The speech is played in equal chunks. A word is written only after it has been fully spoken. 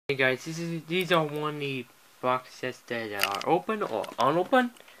Hey guys, these are one of the boxes that are open or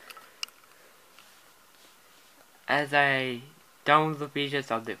unopened. As I download the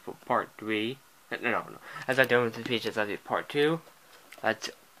features of it for part 3, no. As I download the features of it part 2, let's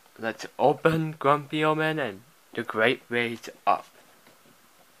open Grumpy Old Man and the Great Raise Up.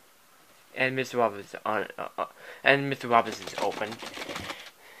 And Mr. Roberts is open.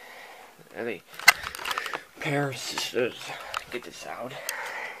 Let me pair of scissors. Get this out.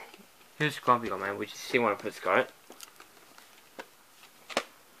 Here's Grumpy Old Man, which is see when I put Scarlet.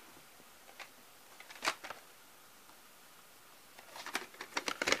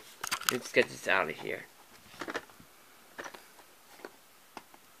 Let's get this out of here.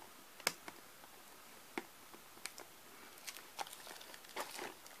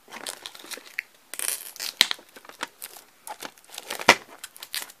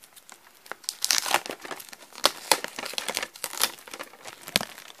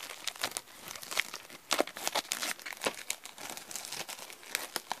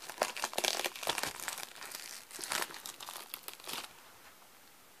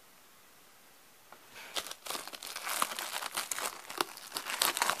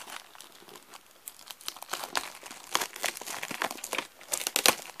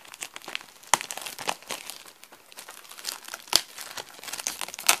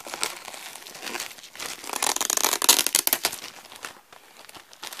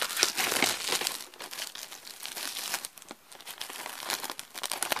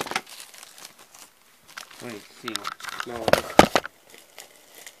 Let me see. No.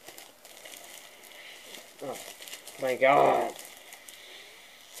 Oh my god.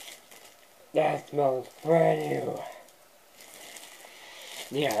 That smells brand new.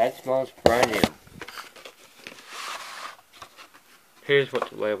 Yeah, that smells brand new. Here's what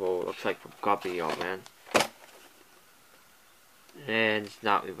the label looks like from Grumpy Old Man. And it's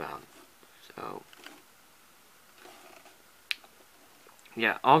not rebound. So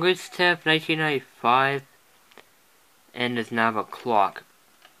yeah, August 10th, 1995. And does not have a clock.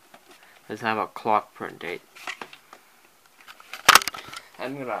 Doesn't have a clock print date.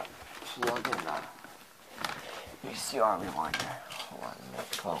 I'm gonna plug in the VCR rewinder. Hold on,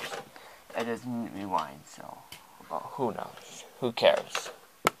 that's close. It doesn't rewind, so well, who knows? Who cares?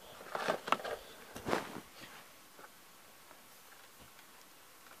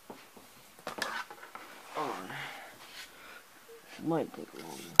 It might take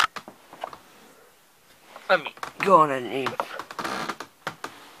longer. Let me go underneath.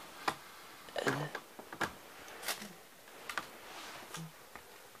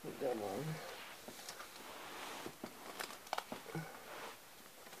 Put that on.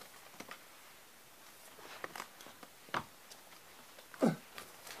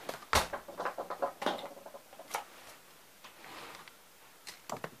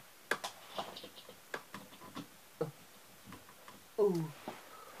 Ooh.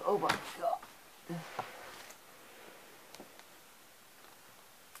 Oh my god.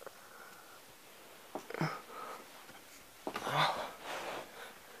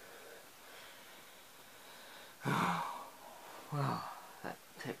 Wow, that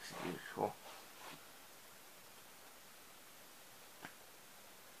takes usual.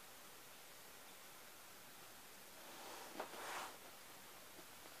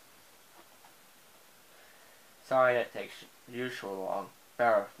 Sorry that takes usual long.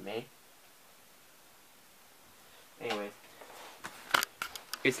 Bear with me. Anyways,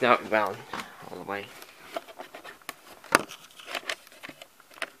 it's not bound all the way.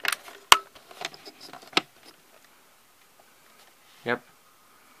 Yep.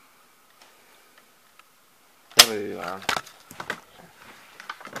 That will be bound.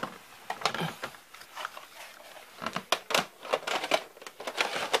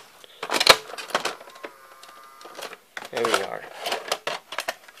 There we are.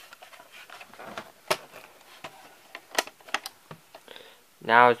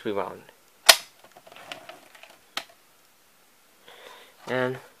 Now it's rewound.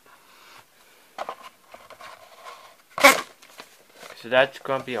 And so that's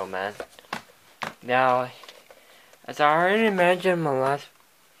Grumpy Old Man. Now, as I already mentioned in my last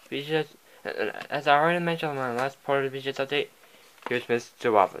part of the features update, here's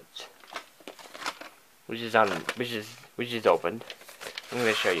Mr. Roberts, which is opened. I'm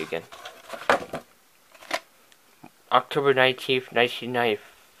gonna show you again. October 19th,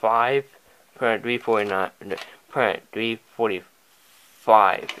 1995, print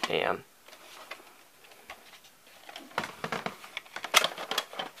 3:45 a.m.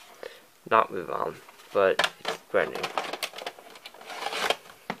 Not rewound, but it's brand new.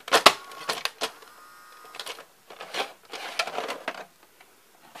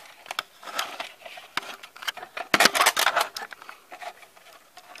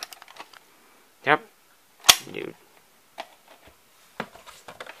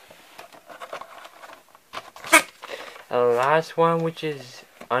 last one, which is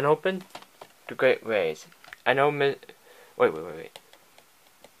unopened, the Great Rays. I know wait.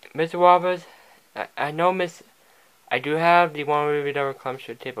 Mr. Roberts, I know I do have the one with the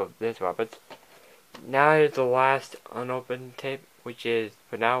clumsy tape of Mr. Roberts. Now here's the last unopened tape, which is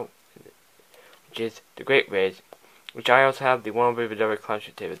the Great Rays, which I also have the one with the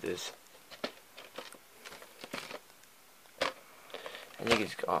clumsy tape of this. I think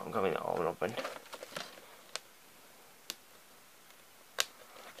it's coming all unopened.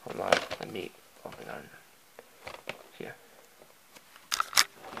 Hold on, let me open on here.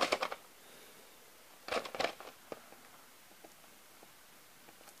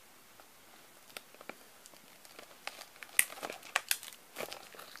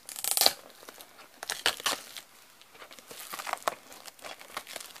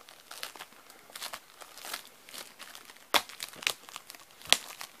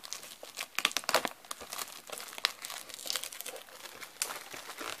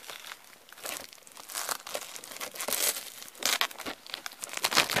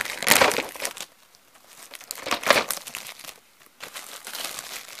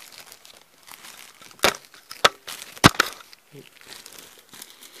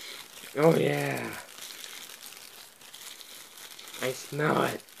 Oh yeah, I smell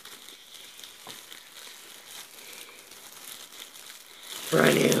it.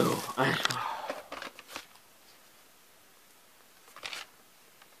 Brand new.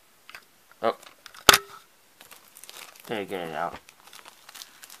 Oh, gotta get it out.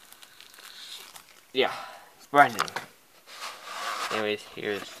 Yeah, it's brand new. Anyways,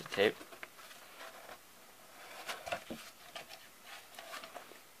 here's the tape.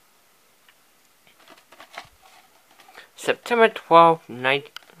 September 12th,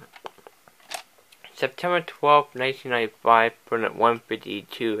 1995, born at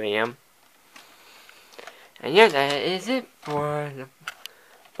 1:52 a.m. And yeah, that is it for the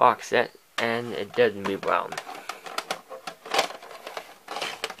box set, and it doesn't be brown.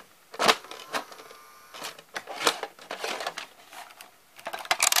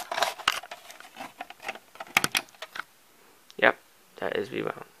 Yep, that is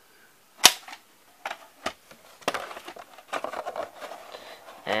rebound.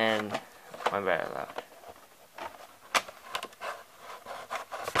 And one battery left.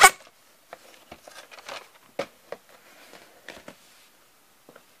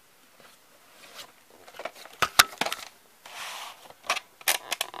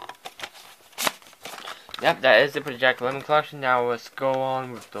 Yep, that is it for the Jack Lemmon collection. Now let's go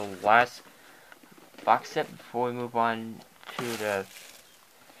on with the last box set before we move on to the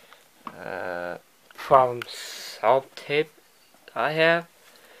problem solved tape I have.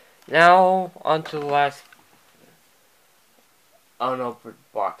 Now onto the last unopened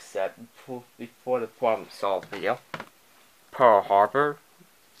box set before the problem solved video. Pearl Harbor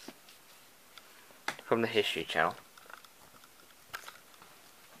from the History Channel.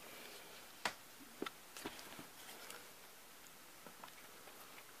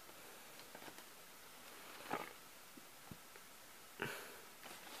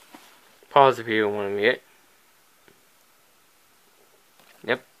 Pause if you want to read it.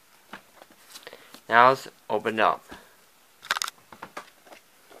 Yep. Now it's opened up.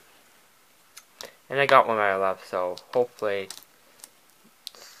 And I got one right left, so hopefully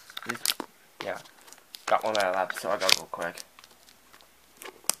yeah. Got one right left, so I gotta go quick.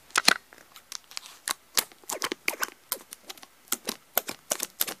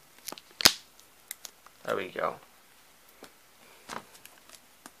 There we go.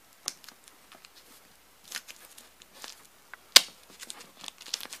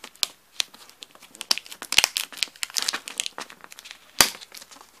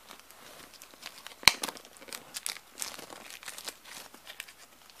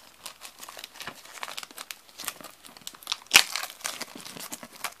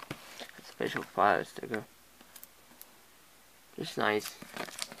 Special fire sticker. Just nice.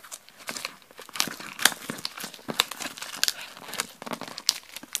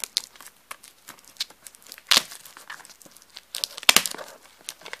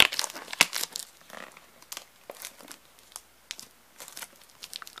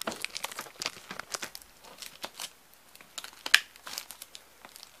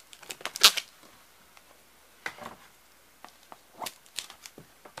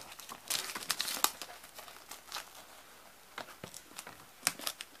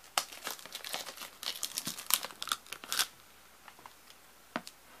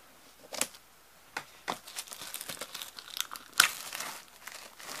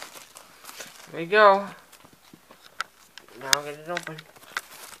 There we go. Now I'll get it open.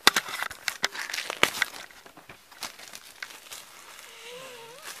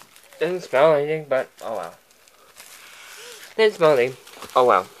 Didn't smell anything, but oh well. Didn't smell anything. Oh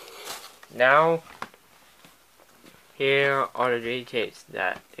well. Now, here are the details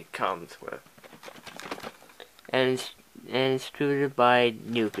that it comes with. And it's distributed by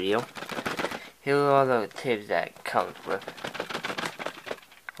New Video. Here are all the tips that it comes with.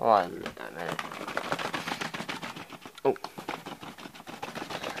 Hold on a minute. Oh.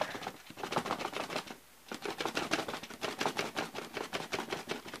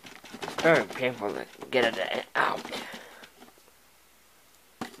 Very painful to get it out.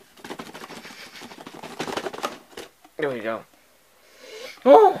 There we go.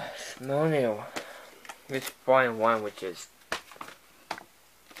 Oh, smell new. This volume 1, which is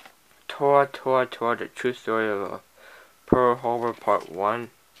Tora, the true story of Pearl Harbor Part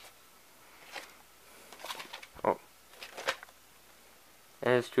 1. Oh.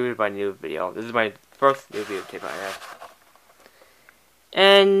 And it's distributed by New Video. This is my first New Video tape I have.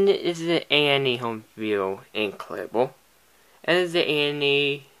 And this is an A&E home video ink label. And this is the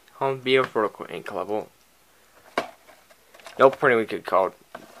A&E home video vertical ink label. No printing we could call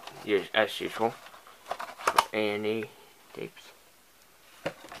it as usual. A&E tapes.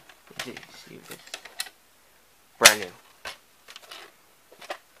 Let's see this. Brand new.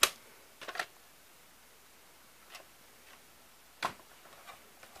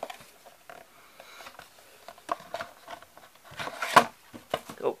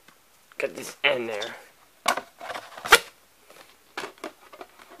 Oh, got this end there.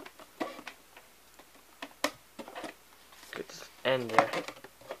 Get this end there.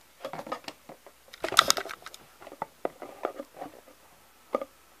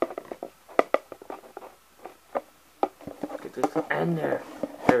 Get this end there.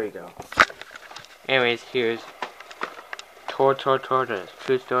 There we go. Anyways, here's Tor, the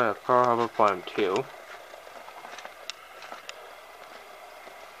true story of Pearl Harbor Part 2.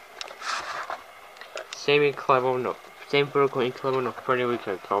 Same ink level, no, same vertical ink level, no printing we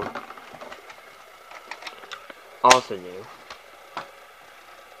could call. Also new.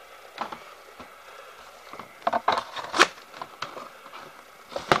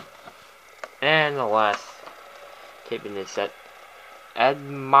 And the last tape in this set,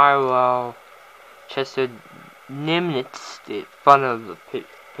 Admiral Chester Nimitz, the fun of the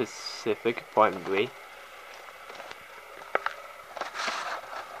Pacific, Part 3.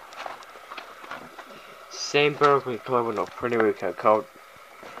 Same vertical level, no printing we could code.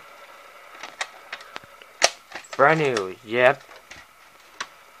 Brand new, yep.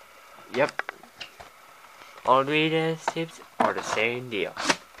 All the tips are the same deal.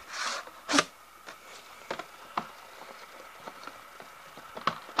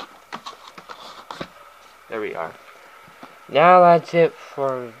 There we are. Now that's it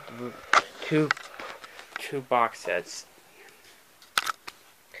for two box sets.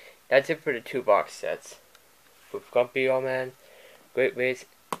 That's it for the 2 box sets. With Grumpy Old Man, Great Ways,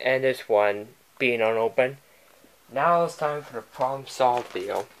 and this one being unopened. Now it's time for the problem solved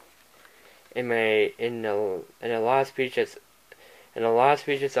video. In the last features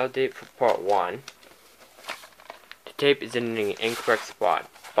update for part 1, the tape is in the incorrect spot.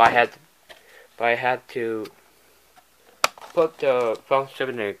 But I had to put the film strip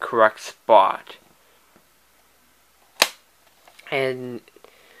in the correct spot. And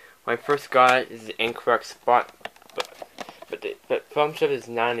when I first got it, is the incorrect spot, but the film strip is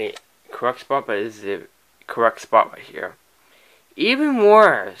not in the correct spot, but it is the correct spot right here. Even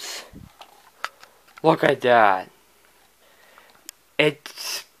worse, look at that.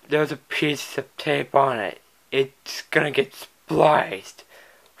 There's a piece of tape on it. It's gonna get spliced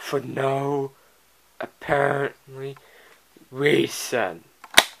for no apparently reason.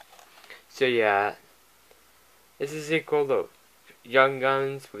 So yeah, this is equal to Young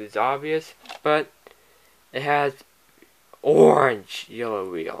Guns, which is obvious, but it has orange yellow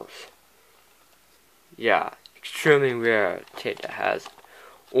wheels. Yeah, extremely rare tape that has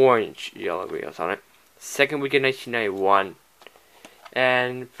orange yellow wheels on it. Second week in 1991,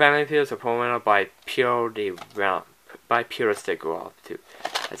 and Family Fields are promoted by Pure Sticker Off too,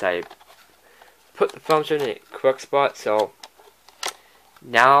 as I put the function in the correct spot. So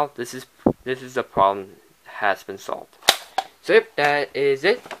now this is the problem has been solved. So yep, that is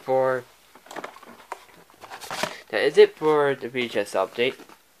it for the VHS update.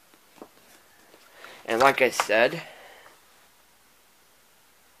 And like I said,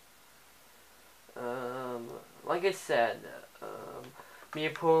 me a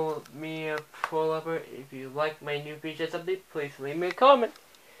pull upper. If you like my new VHS update, please leave me a comment.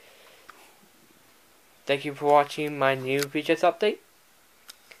 Thank you for watching my new VHS update,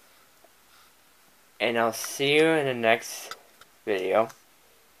 and I'll see you in the next video.